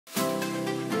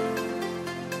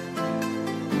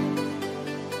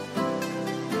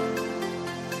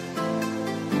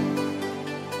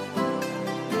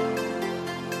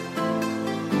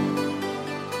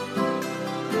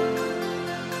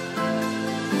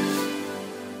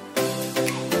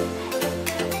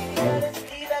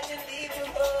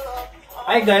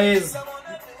Hi guys,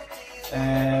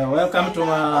 welcome to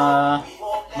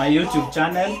my YouTube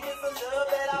channel,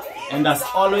 and as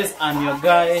always I'm your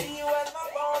guy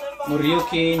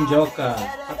Muriuki Njoka.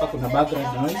 Hapa kuna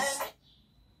background noise.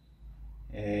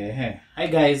 Hi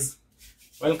guys,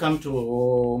 welcome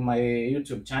to my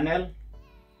YouTube channel,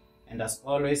 and as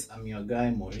always I'm your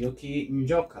guy Muriuki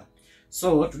Njoka.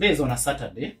 So today is on a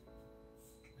Saturday,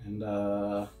 and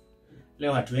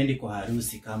leo hatuendi kwa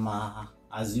harusi kama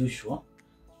as usual,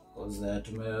 because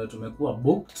tumekuwa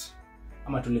booked,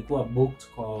 ama tulikuwa booked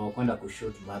kwa kwenda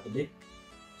kushoot birthday.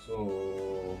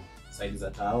 So side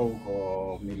za tao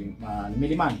kwa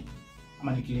Milimani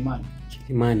ama ni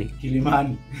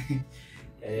Kilimani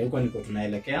huko niko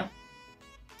tunaelekea.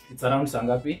 It's around saa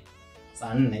ngapi?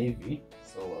 Saa 4 hivi.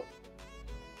 So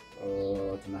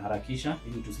tunaharakisha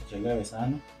ili tusichelewe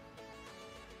sana.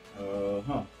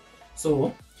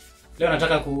 So leo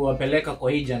nataka kuwapeleka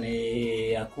kwa hii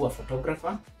journey ya kuwa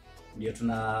photographer. Ndio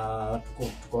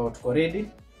tuko ready.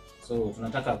 So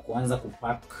tunataka kuanza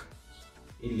kupack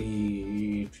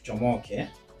ili tuchomoke.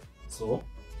 So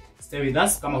stay with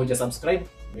us. Kama huja subscribe,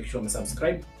 make sure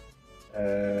umesubscribe.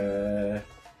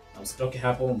 Na usitoke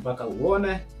hapo mpaka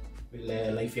uone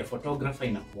vile life ya photographer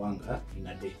inakuanga in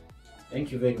a day.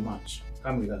 Thank you very much.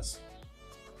 Come with us.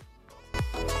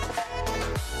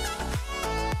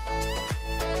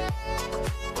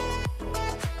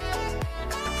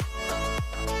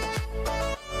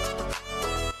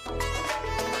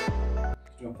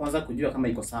 Kwanza kujua kama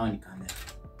iko sawa ni kamera.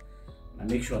 Na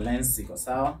make sure lens iko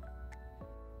sawa.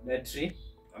 Battery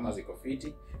kama ziko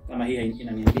fiti. Kama hii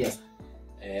inaniambia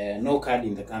no card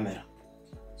in the camera.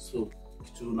 So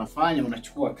kitu unafanya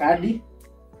unachukua kadi,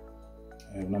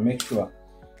 una make sure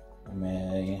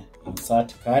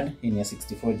insert card. Hii ni ya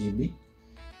 64 GB.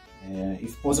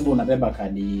 If possible unabeba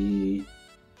kadi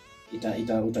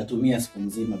utatumia siku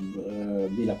nzima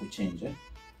bila kuchange.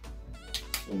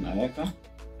 So unaweka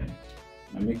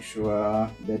na make sure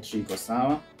battery iko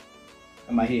sawa.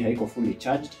 Kama hii haiko fully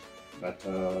charged, but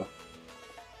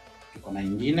tuko na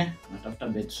nyingine, natafuta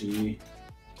battery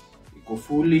iko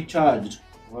fully charged.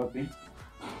 Wapi?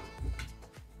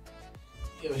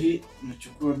 Hiyo hii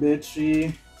nachukua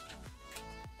battery,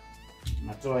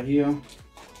 natoa hiyo.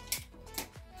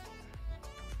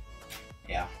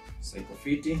 Yeah, so iko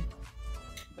fiti.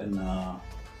 Then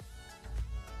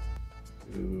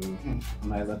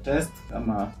unaweza test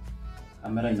kama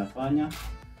kamera inafanya.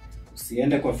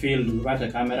 Usiende kwa field upate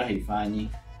kamera haifanyi.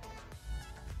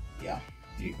 Yeah,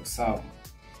 iko sawa.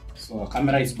 So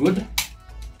camera is good.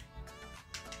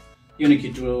 Hiyo ni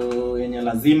kitu yenye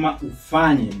lazima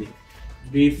ufanye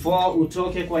before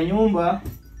utoke kwa nyumba.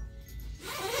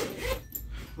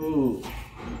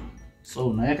 So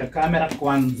unaweka kamera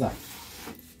kwanza.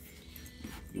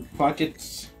 You pack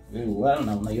it very well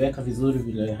na unaiweka vizuri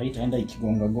vile haitaenda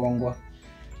ikigonga gongwa.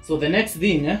 So the next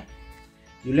thing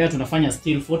leo tunafanya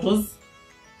still photos.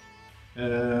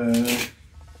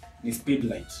 Ni speed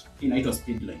light. Hii inaitwa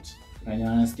speed light.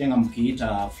 Nasikianga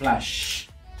mkiita flash.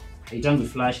 Haitangu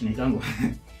flash, inaitangwa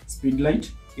speed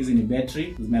light. Hizi ni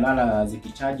battery, zimelala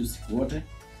zikicharge usiku wote.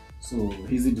 So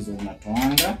hizi ndizo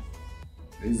unatoanga.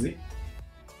 Hizi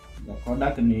the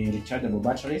Kodak ni rechargeable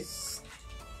batteries.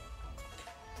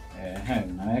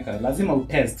 Unaweka, lazima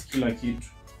utest kila kitu.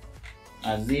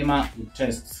 Lazima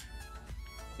utest.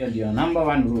 Hiyo ndio number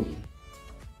 1 rule.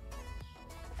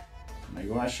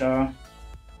 Naiwasha.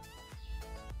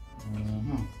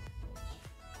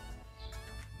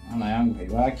 Ana yangu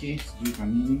haiwaki, sijui kwa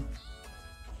nini.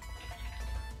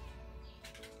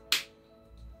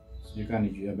 Sijui kama ni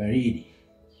juu ya baridi.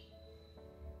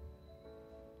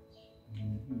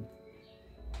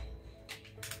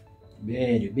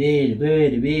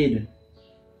 Bed.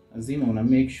 Lazima una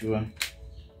make sure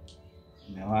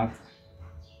imewaka.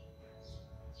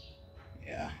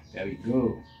 Yeah, there we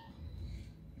go.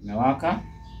 Imewaka.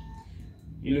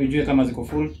 Ili ujue kama ziko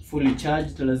fully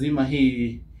charged, lazima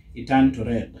hii turn to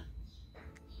red.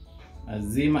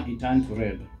 Lazima turn to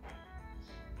red.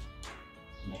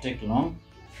 Ina take long.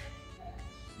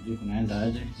 Sijui kunaenda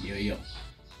aje. Hiyo.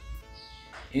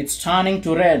 It's turning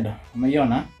to red.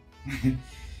 Umeiona?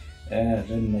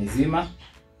 Then lazima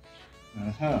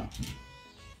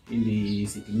ili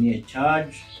isitumie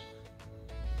charge.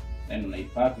 Then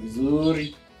unaipack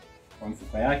vizuri kwa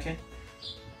mfuko yake.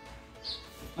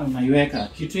 Unaiweka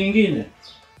kitu kingine.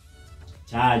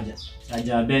 Charger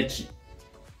ya battery.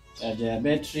 Charger ya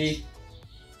battery.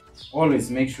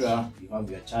 Always make sure you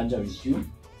have your charger with you.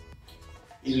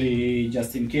 Ili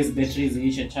just in case battery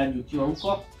ziishe charge ukiwa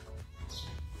huko.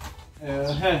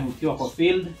 Ukiwa kwa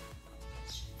field.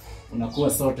 unakuwa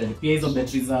sorted. Pia hizo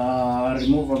batteries za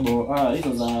removable,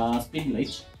 hizo za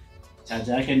speedlight,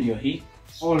 charger yake ndio hii.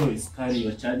 Always carry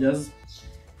your chargers.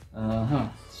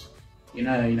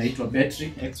 Inaitwa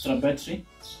battery, extra battery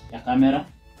ya kamera.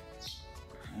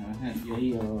 Ndio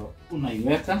hiyo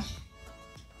unaiweka.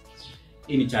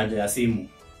 Hii ni charger ya simu,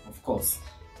 of course.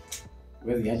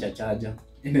 Huwezi acha charger,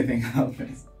 anything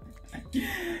happens.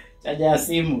 Charger ya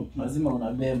simu lazima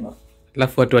unabeba.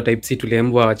 Alafu watu wa type C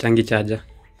tuliambiwa wachangi charger.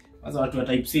 Sasa watu wa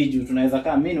type C juu tunaweza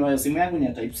kama mimi na simu yangu ni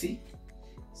ya type C.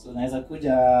 So naweza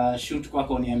kuja shoot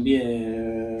kwako uniambie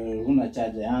una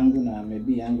charger yangu na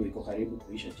maybe yangu iko karibu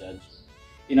kuisha charge.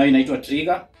 Inaitwa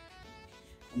trigger.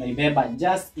 Unaibeba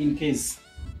just in case.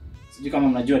 Sijui kama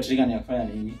mnajua trigger ni ya kufanya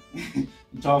nini.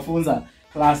 Nitawafunza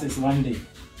classes one day.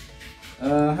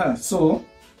 So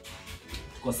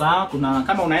kwa saa kuna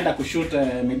kama unaenda kushoot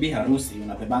maybe harusi,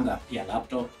 unabebanga pia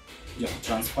laptop ya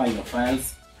transfer your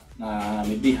files na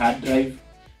maybe hard drive,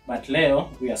 but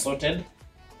leo we are sorted.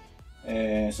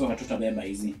 So hatutabeba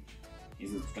hizi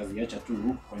tutaziacha tu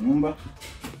huko kwa nyumba.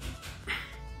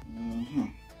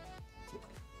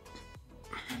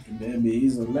 Tubebe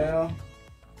hizo leo.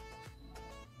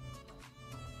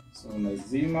 So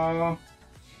lazima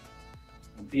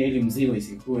pia ili mzigo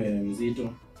isikue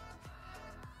mzito.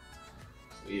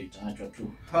 So hii itaachwa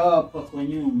tu hapa kwa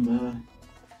nyumba.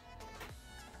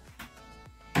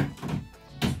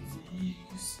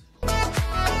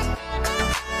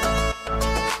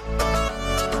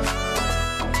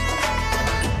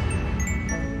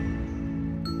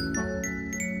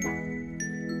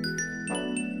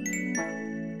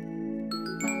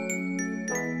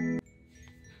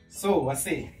 So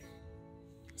wase,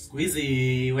 siku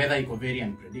hizi weather iko very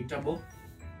unpredictable.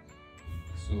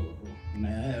 So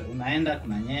unaenda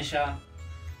kunanyesha,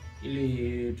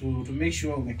 ili to make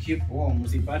sure ume keep warm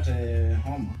usipate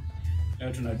homa.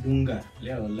 Leo tunadunga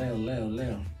leo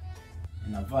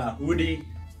navaa hoodie,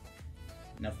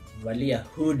 navalia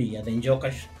hoodie ya the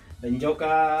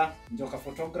Njoka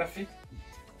photography.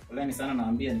 Poleni sana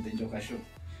naambia ni the Njoka show.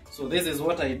 So this is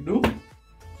what I do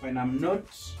when I'm not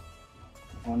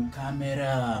on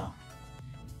camera.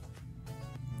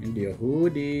 Ndio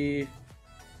hoodie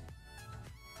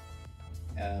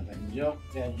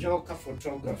the Njoka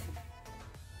photography.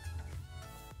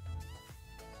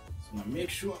 So na make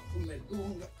sure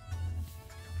umedunga.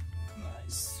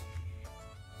 Nice.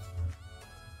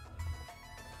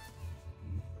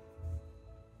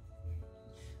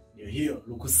 Ndio hiyo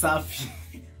luku safi.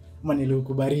 Kama ni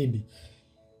luku baridi.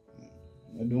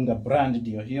 Umedunga brand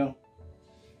ndio hiyo.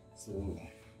 So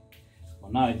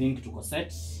for now I think tuko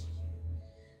set.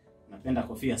 Napenda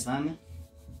kofia sana.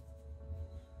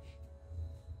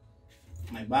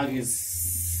 My bag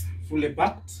is fully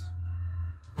packed.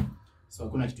 So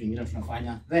hakuna kitu kingine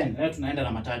tunafanya. Then leo tunaenda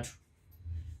na matatu.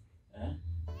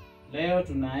 Leo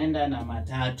tunaenda na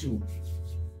matatu.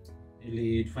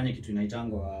 Ili tufanye kitu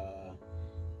inaitangwa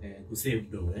kusave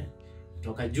dough.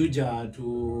 Kutoka Juja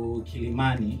to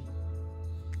Kilimani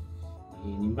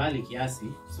ni mbali kiasi,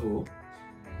 so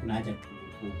kuna haja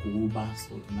kuuba.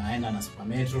 So tunaenda na super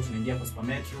metro, tunaingia kwa super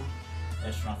metro,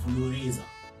 tunafululiza.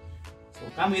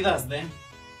 So come with us then.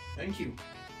 Thank you.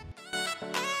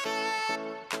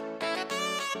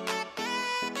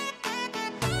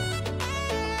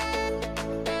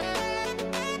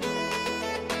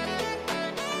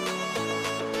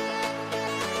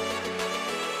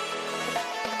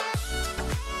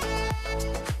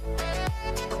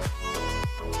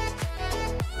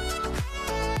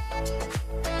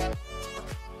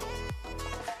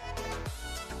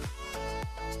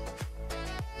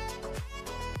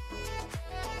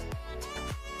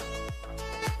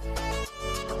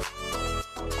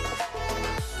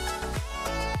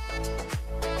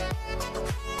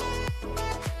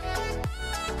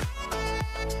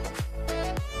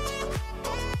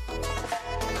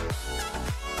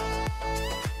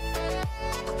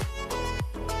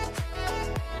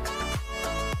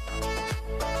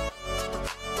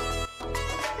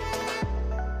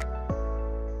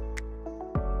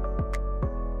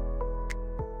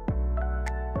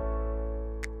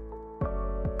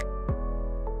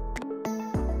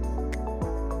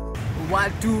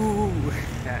 Watu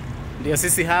ndio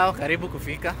sisi hao, karibu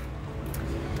kufika.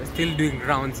 Still doing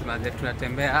rounds man,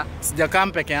 tunatembea. Sijakaa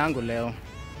peke yangu leo.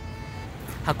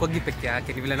 Hakuagi peke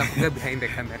yake, ni vile nakuga behind the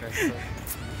camera. So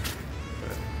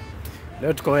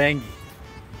leo tuko wengi.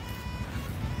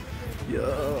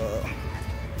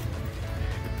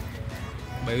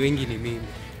 By wengi ni mimi.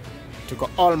 Tuko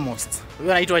almost.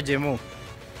 Huyo anaitwa Jemo.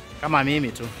 Kama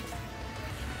mimi tu.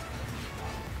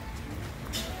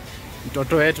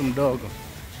 Mtoto wetu mdogo.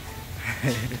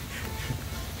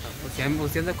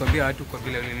 Usianze kuambia watu kwa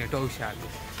vile ulinitoa ushago.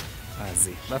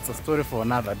 Azi, that's a story for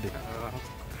another day.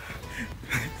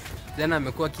 Jana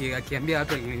amekuwa akiambia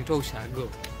watu alinitoa ushago.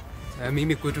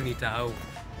 Mimi kwetu nitaau.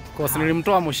 Kwa sababu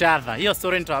nilimtoa mshadha. Hiyo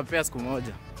story nitawapea siku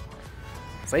moja.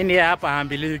 Sasa hii yeye hapa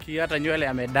hambiliki, hata nywele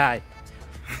amedai.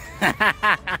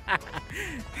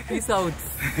 Peace out.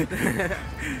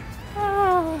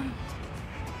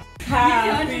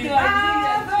 Happy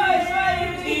birthday,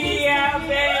 dear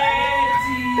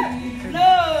Betty. No,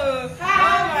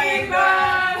 happy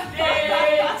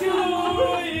birthday to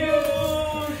you.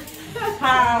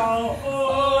 How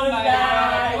old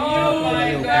are you? Oh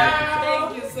my God.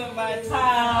 Thank you so much.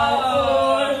 How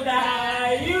old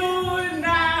are you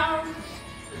now?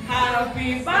 Happy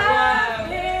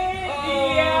birthday,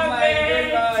 dear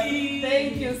Betty.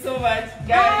 Thank you so much,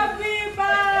 guys. Happy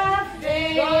birthday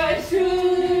to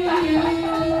you.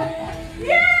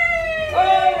 Yay!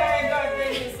 Oh my God,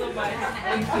 thank you so much.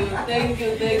 Thank you.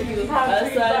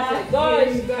 Asante.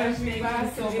 Gosh, thank you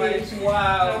so much.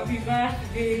 Wow. Happy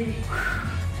birthday.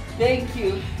 Thank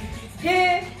you.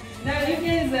 Hey, now you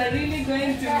guys are really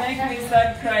going to make me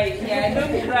start crying. Yeah, I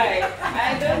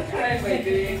don't cry by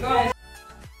the way. Gosh.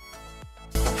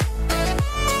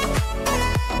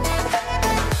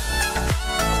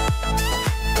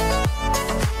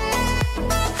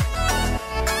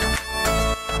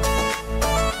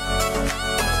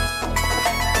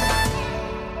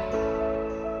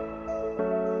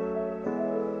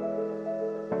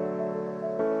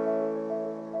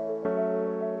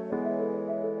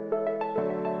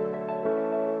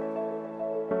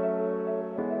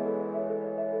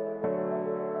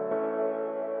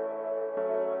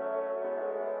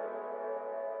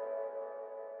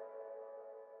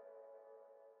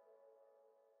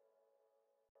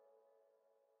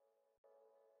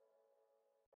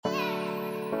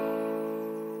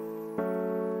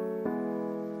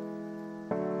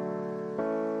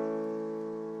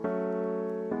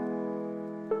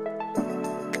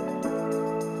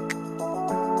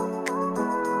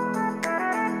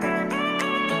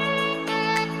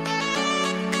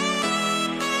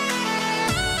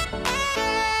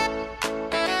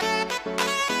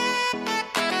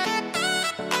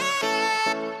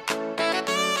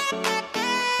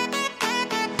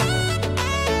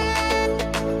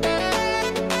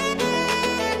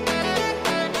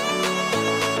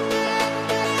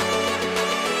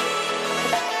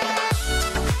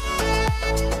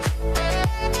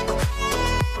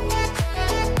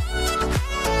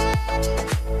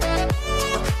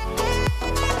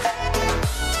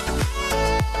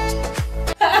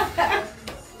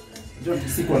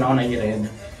 Siku naona hii red.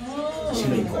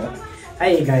 Shilo iko.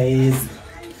 Hi guys.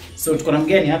 So tuko na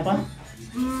mgeni hapa.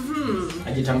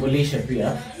 Ajitambulishe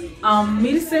pia.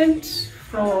 Millicent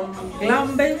from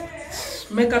Glambe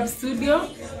Makeup Studio.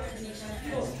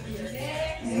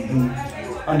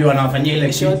 Ndio wanafanyia ile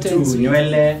kitu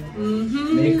nywele,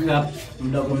 makeup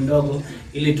mdogo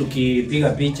ili tukipiga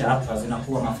picha hapa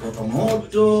zinakuwa mafoto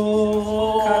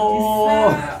moto.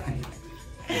 Kabisa.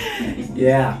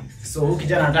 Yeah. So huyu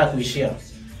kijana anataka kuishia.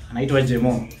 Anaitwa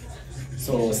Jemo.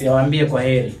 So siwaambie kwa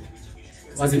heri.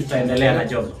 Wazi tutaendelea na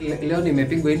job. Leo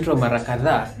nimepigwa intro mara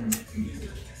kadhaa.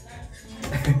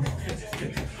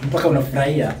 Mpaka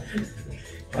unafurahia.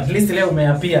 At least leo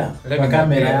umeapia kwa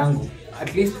kamera yangu.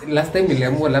 At least last time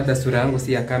niliamua labda sura yangu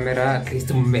si ya kamera, at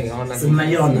least mmeona.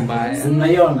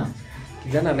 Mnaiona.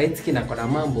 Kijana light skin akona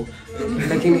mambo.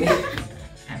 Lakini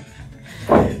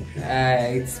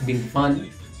it's been fun.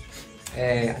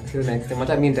 Until next time,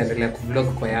 hata mimi nitaendelea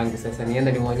kuvlog kwa yangu sasa,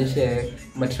 nienda niwaonyeshe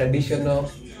ma traditional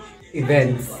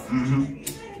events.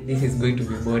 This is going to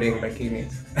be boring lakini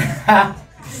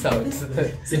sound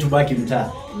Si tubaki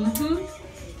mtaa.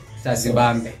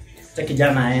 Tazibambe. Cha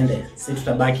kijana aende. Si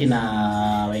tutabaki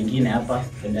na wengine hapa,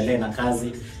 tuendelee na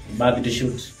kazi, back to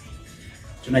shoot.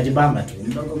 Tunajibamba tu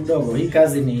mdogo. Hii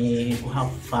kazi ni ku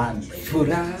have fun.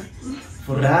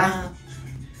 Furaha.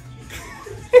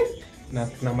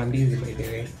 Na mandizi by the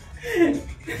way.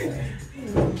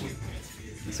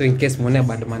 So in case mwone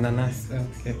bado mananas.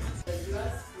 Okay.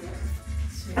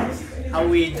 How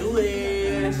we do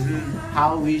it.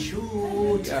 How we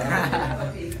shoot.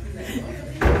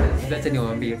 Acha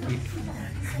niwaambie kitu.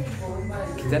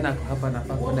 Kijana ako hapa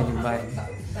anafaa kwenda nyumbani.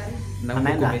 Na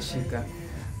huko ameshika.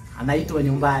 Anaitwa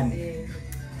nyumbani.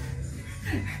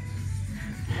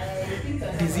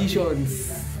 Decisions.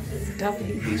 Tough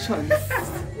decisions.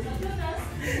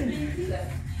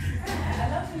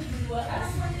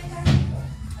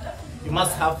 You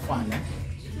must have fun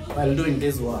while doing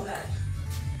this work.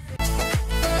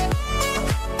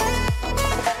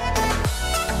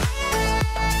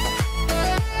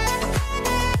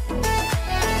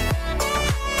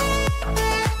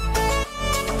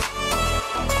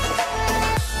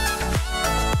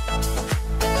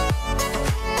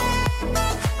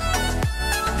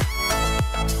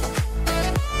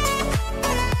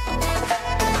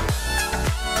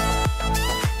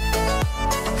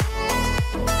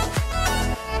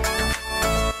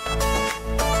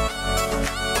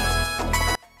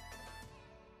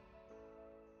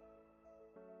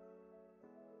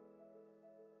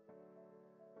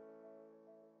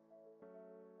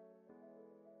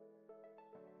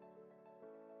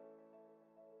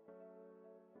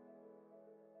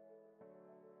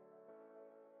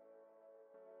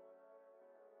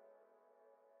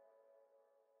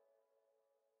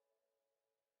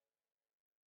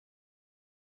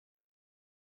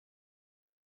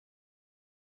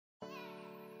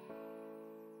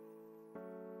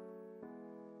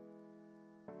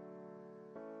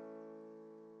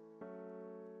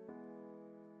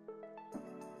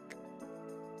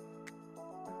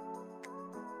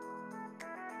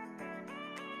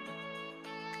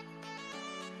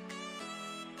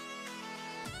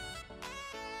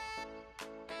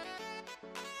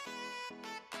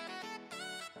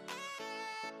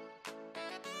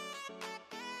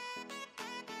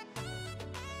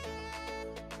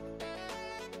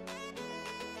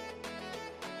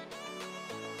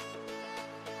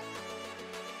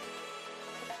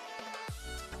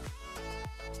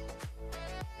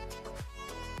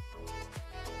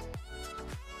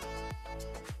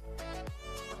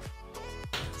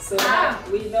 So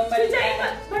we normally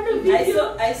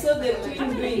I saw the queen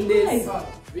doing this. I saw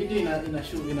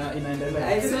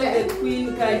the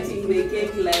queen cutting the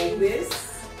cake like this.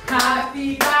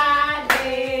 Happy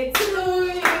birthday to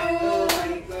you. Oh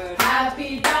my God.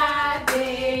 Happy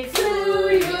birthday to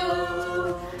you.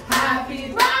 Happy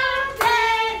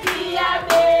birthday, dear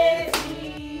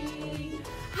Betty.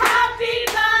 Happy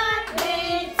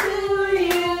birthday to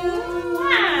you.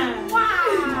 Wow.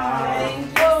 Thank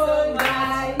you so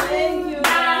much. Thank you.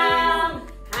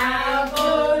 How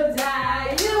old are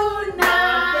you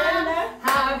now?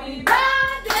 Happy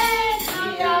birthday,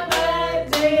 dear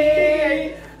Betty.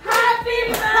 Happy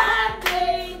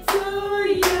birthday to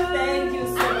you. Thank you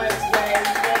so much, guys.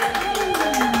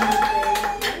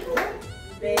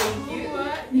 Thank you.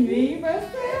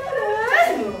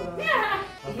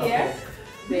 Here.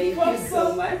 Thank you so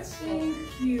much. Thank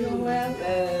you.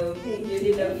 You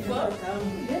did a photo.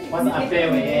 What's up there?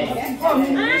 Oh,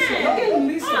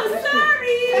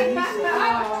 sorry.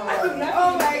 Oh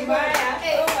my God.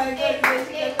 Oh my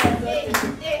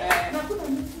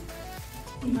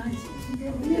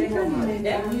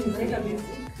God.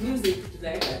 Music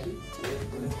today.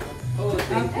 Oh,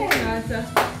 thank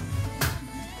you.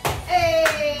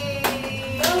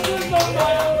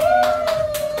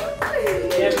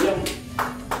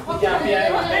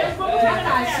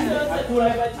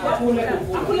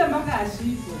 Akule mpaka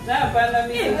ashibe. Hapana,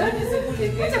 mimi nisikule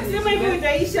kesho. Acha kusema hivyo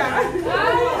itaisha.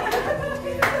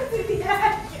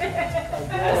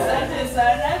 Asante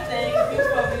sana. Thank you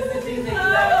for visiting the club.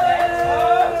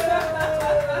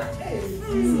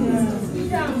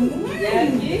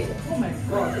 Jackie. Oh my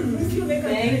God.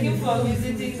 Thank you for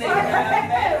visiting the club.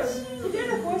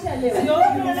 Unaenda kuosha leo. Sio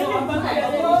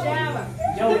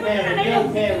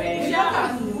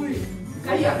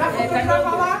Kaya kaka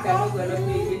wako.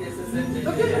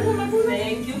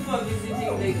 Thank you for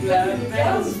visiting the club.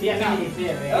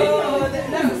 Oh,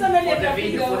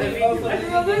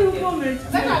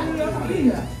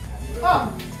 Oh,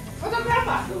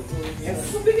 photographer.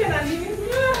 Kupige na nini?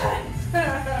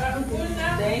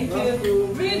 thank you.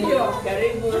 Video.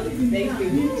 Karibu. Thank you.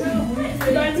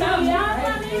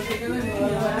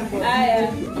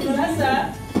 Aya, sasa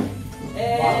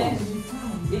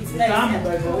it's nice.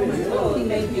 Oh,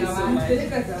 thank you so much.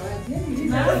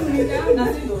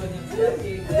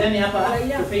 Then hapa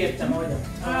tupige picha moja.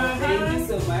 Thank you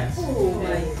so much. Oh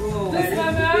my God.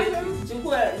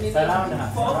 Chukua ni Surround her.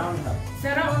 Surround her.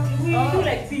 Sarah, we do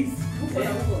like this.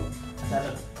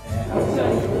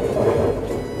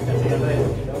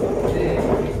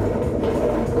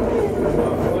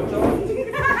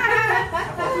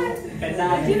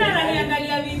 Jina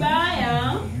ananiangalia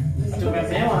vibaya.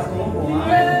 Tumepewa kumbu.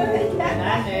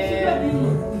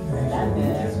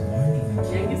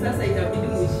 Yangi sasa itabidi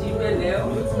mushibe leo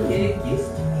keki.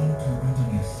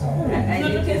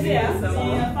 Tunatokezea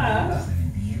hapa.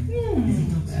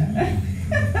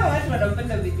 Watu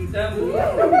wanapenda vitu tamu.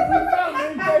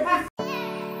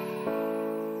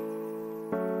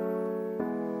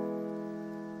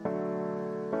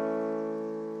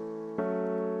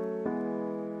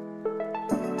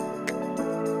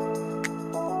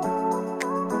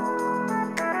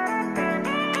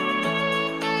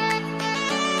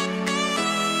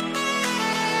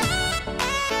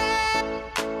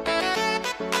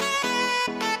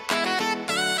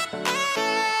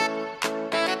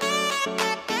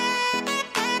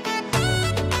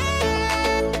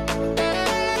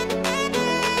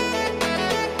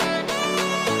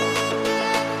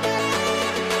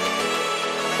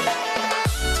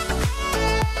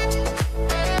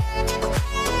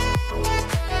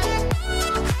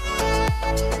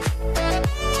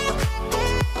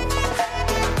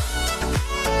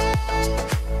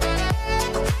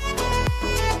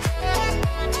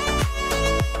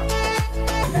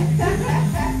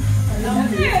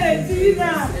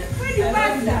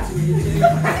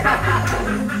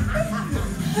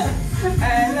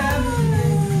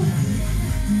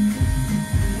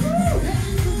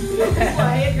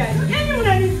 Yaani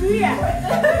unanizuia.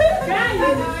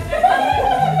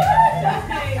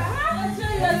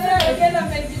 Kena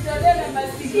amejitolea na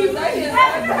masikio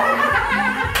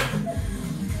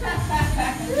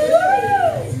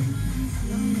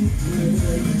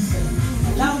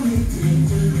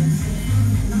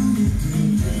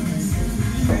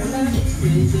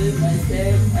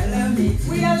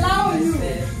We allow you.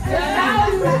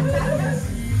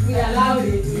 We allow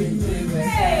you to enjoy myself.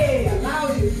 Hey. Allow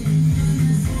you.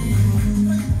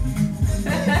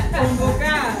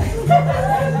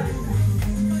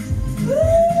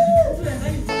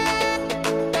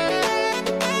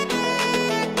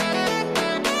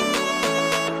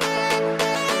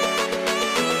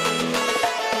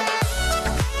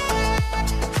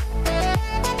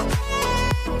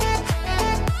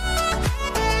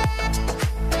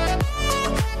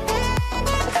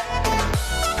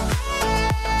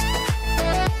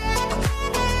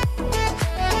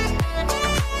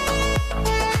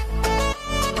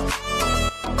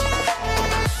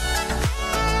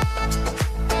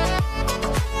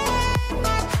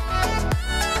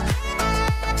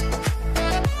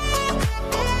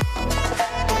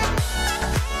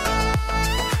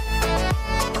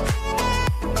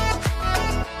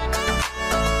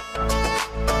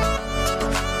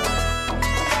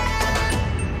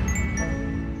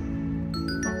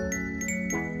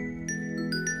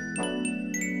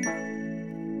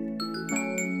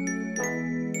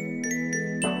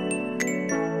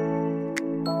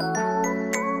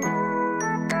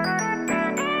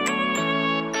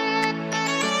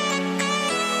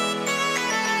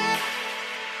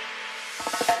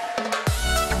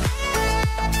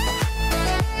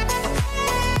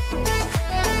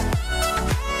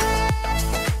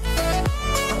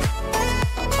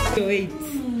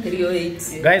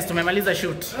 Guys, tumemaliza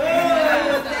shoot. Thank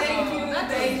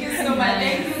you so much.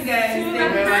 Thank you guys.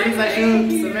 Tumemaliza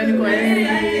shoot. Semeni kwa heri.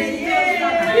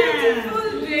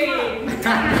 Beautiful day.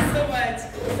 Thank you so much.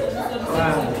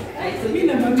 Wow.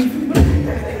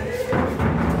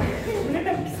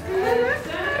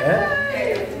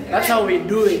 That's how we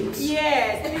do it.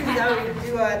 Yes, this is how we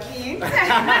do our thing.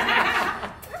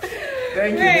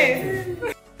 Thank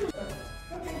you.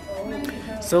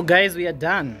 So guys, we are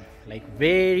done. Like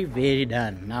very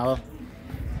done. Now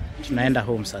tunaenda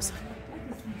home sasa.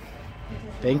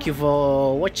 Thank you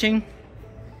for watching.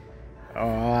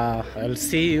 I'll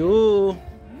see you.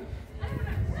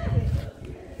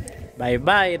 Bye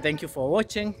bye. Thank you for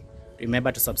watching.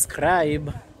 Remember to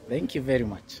subscribe. Thank you very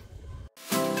much.